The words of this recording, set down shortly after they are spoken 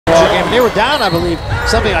game. They were down, I believe,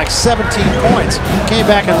 something like 17 points. Came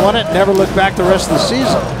back and won it, never looked back the rest of the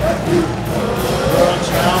season.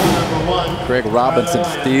 Craig Robinson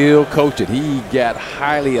still coaching. He got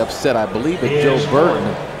highly upset, I believe, at Joe Burton,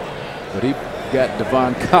 but he got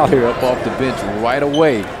Devon Collier up off the bench right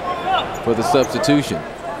away for the substitution.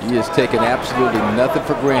 He has taken absolutely nothing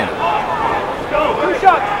for granted.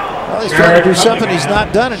 Well, he's trying to do something he's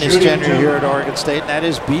not done in his tenure here at Oregon State, and that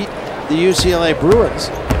is beat the UCLA Bruins.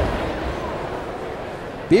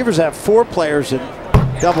 Beavers have 4 players in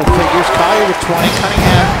double figures. Collier with 20,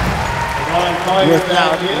 Cunningham with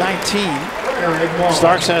now 19.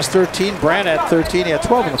 Starks has 13, Brandt had 13. He had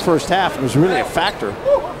 12 in the first half and was really a factor.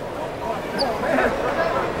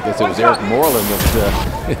 I guess it was Eric Moreland that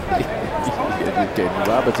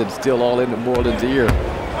Robinson still all into Moreland's ear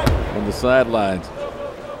on the sidelines.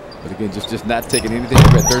 But again, just not taking anything.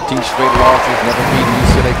 He's got 13 straight losses, never beaten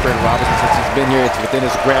UCLA. Craig Robinson, since he's been here, it's within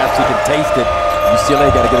his grasp. He can taste it.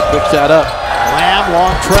 UCLA got to get a quick shot up. Lamb,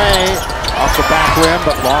 long tray, off the back rim,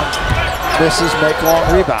 but long misses make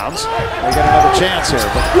long rebounds. They get another chance here,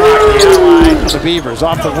 but the line for the Beavers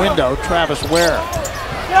off the window. Travis Ware.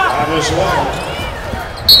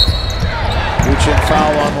 Reaching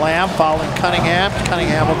foul on Lamb, fouling Cunningham.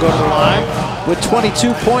 Cunningham will go to the line with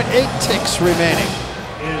 22.8 ticks remaining.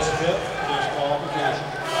 His 5th disqualification.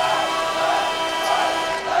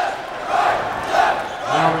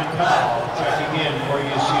 Aaron Powell checking in for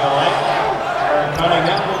UCLA. Aaron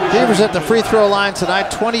Cunningham will be Beavers at the free throw line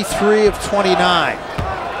tonight, 23 of 29.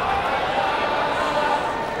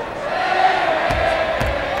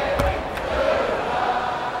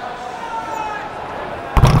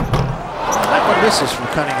 Misses from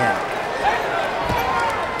Cunningham.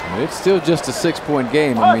 It's still just a 6-point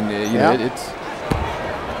game. I mean, you know,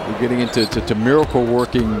 we're getting into miracle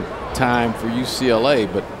working time for UCLA,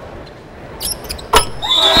 but a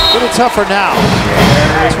little tougher now.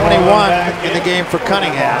 21 in the game for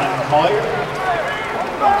Cunningham.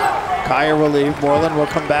 Collier will leave. Moreland will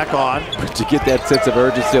come back on. But you get that sense of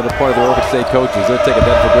urgency on the part of the Oregon State coaches. They're taking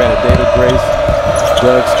that for granted. David Grace,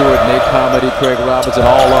 Doug Stewart, Nate Comedy, Craig Robinson,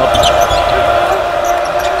 all up.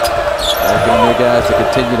 Getting their guys to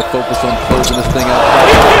continue to focus on closing this thing out.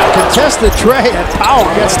 Contested tray, and Powell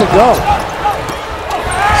gets to go.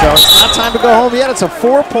 So it's not time to go home yet. It's a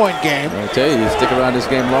 4-point game. I tell you, stick around this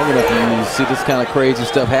game long enough, and you see this kind of crazy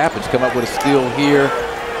stuff happens. Come up with a steal here,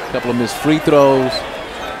 a couple of missed free throws.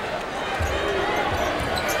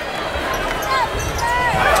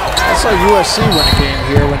 I saw USC win a game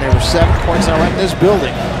here when they were 7 points down right in this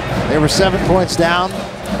building. They were 7 points down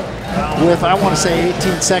with, I want to say,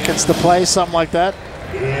 18 seconds to play, something like that.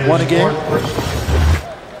 Won a game.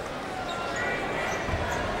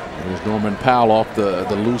 There's Norman Powell off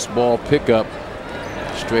the loose ball pickup.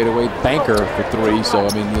 Straightaway banker for 3. So,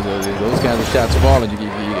 I mean, those kinds of shots falling. Again, you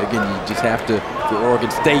just have to, for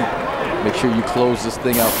Oregon State, make sure you close this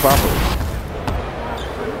thing out properly.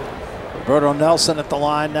 Roberto Nelson at the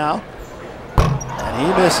line now. And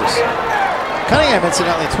he misses. Cunningham,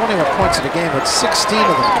 incidentally, 21 points in the game, with 16 of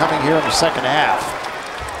them coming here in the second half.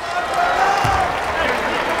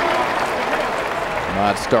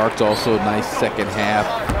 Ahmad Starks also nice second half.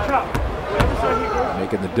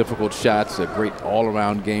 Making the difficult shots. A great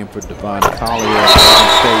all-around game for Devon Collier at Oregon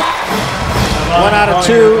State. 1 out of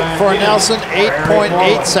 2 for Nelson,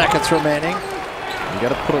 8.8 seconds remaining. You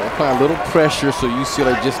got to apply a little pressure so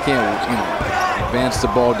UCLA just can't advance the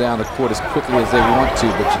ball down the court as quickly as they want to,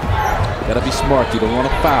 but you got to be smart. You don't want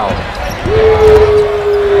to foul.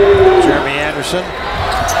 Jeremy Anderson.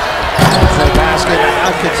 For the basket,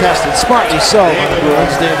 uncontested. Smartly so by the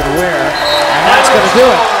Bruins, David Ware. And that's going to do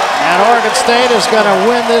it. And Oregon State is going to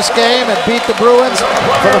win this game and beat the Bruins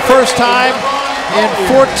for the first time in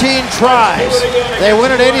 14 tries. They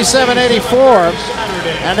win it 87-84,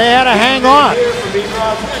 and they had to hang on.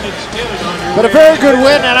 But a very good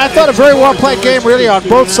win, and I thought a very well-played game, really, on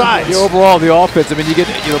both sides. Overall, the offense, I mean, you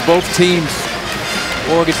get both teams,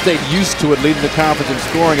 Oregon State used to it, leading the conference in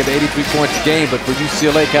scoring at 83 points a game, but for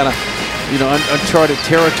UCLA, kind of, uncharted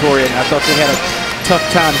territory, and I thought they had a tough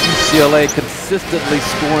time. UCLA consistently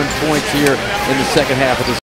scoring points here in the second half of this